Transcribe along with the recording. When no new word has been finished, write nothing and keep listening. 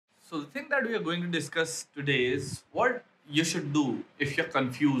So the thing that we are going to discuss today is what you should do if you're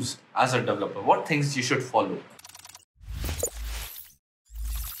confused as a developer. What things you should follow.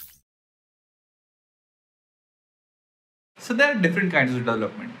 So there are different kinds of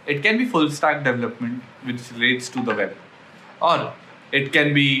development. It can be full stack development, which relates to the web, or it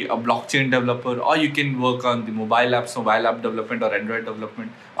can be a blockchain developer, or you can work on the mobile app development or Android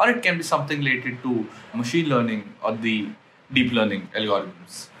development, or it can be something related to machine learning or the deep learning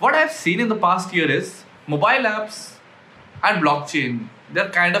algorithms. What I've seen in the past year is mobile apps and blockchain, they're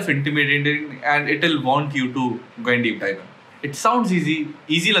kind of intimidating and it'll want you to go in deep dive. It sounds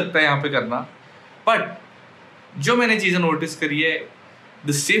easy लगता है यहाँ पे करना, but जो मैंने चीज़ें notice करी है,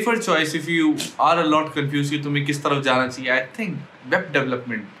 the safer choice if you are a lot confused कि तुम्हें किस तरफ जाना चाहिए, I think web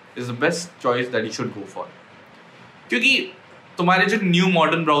development is the best choice that you should go for. क्योंकि तुम्हारे जो न्यू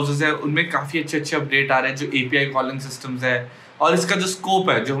मॉडर्न ब्राउजर्स है उनमें काफ़ी अच्छे अपडेट आ रहे हैं, जो API कॉलिंग सिस्टम्स है और इसका जो स्कोप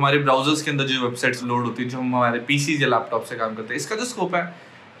है, जो हमारे ब्राउजर्स के अंदर जो वेबसाइट्स लोड होती है, जो हम हमारे पीसी या लैपटॉप से काम करते हैं, इसका जो स्कोप है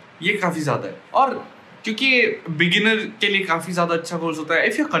ये काफ़ी ज़्यादा है. और क्योंकि बिगिनर के लिए काफ़ी ज़्यादा अच्छा कोर्स होता है,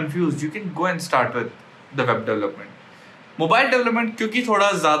 if you confuse you can go and start with the web development. Mobile development क्योंकि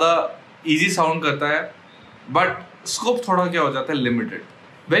थोड़ा ज़्यादा ईजी साउंड करता है, बट स्कोप थोड़ा क्या हो जाता है, limited.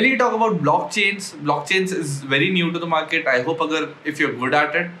 When you talk about blockchains is very new to the market. I hope if you're good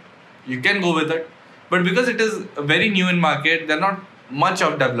at it, you can go with it. But because it is very new in market, there are not much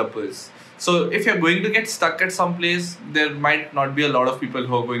of developers. So if you're going to get stuck at some place, there might not be a lot of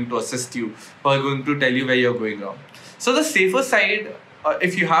people who are going to assist you, who are going to tell you where you're going wrong. So the safer side,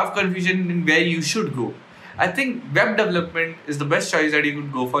 if you have confusion in where you should go, I think web development is the best choice that you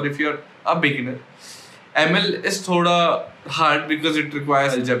could go for if you're a beginner. ML is थोड़ा hard because it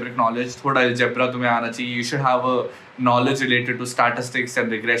requires algebraic knowledge. थोड़ा algebra तुम्हें आना चाहिए. You should have a knowledge related to statistics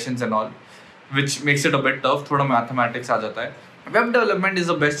and regressions and all, which makes it a bit tough. थोड़ा mathematics आ जाता है. Web development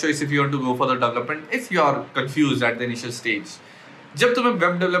is the best choice if you want to go for the development. If you are confused at the initial stage, जब तुम्हें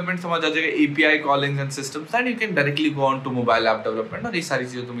web development समझ आ जाएगा, API callings and systems, then you can directly go on to mobile app development और ये सारी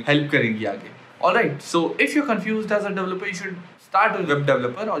चीजें तुम्हें help करेंगी आगे. Alright, so if you're confused as a developer, you should start with web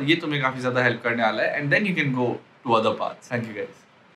developer और ये तुम्हें काफी ज़्यादा help करने वाला है, and then you can go to other paths. Thank you guys.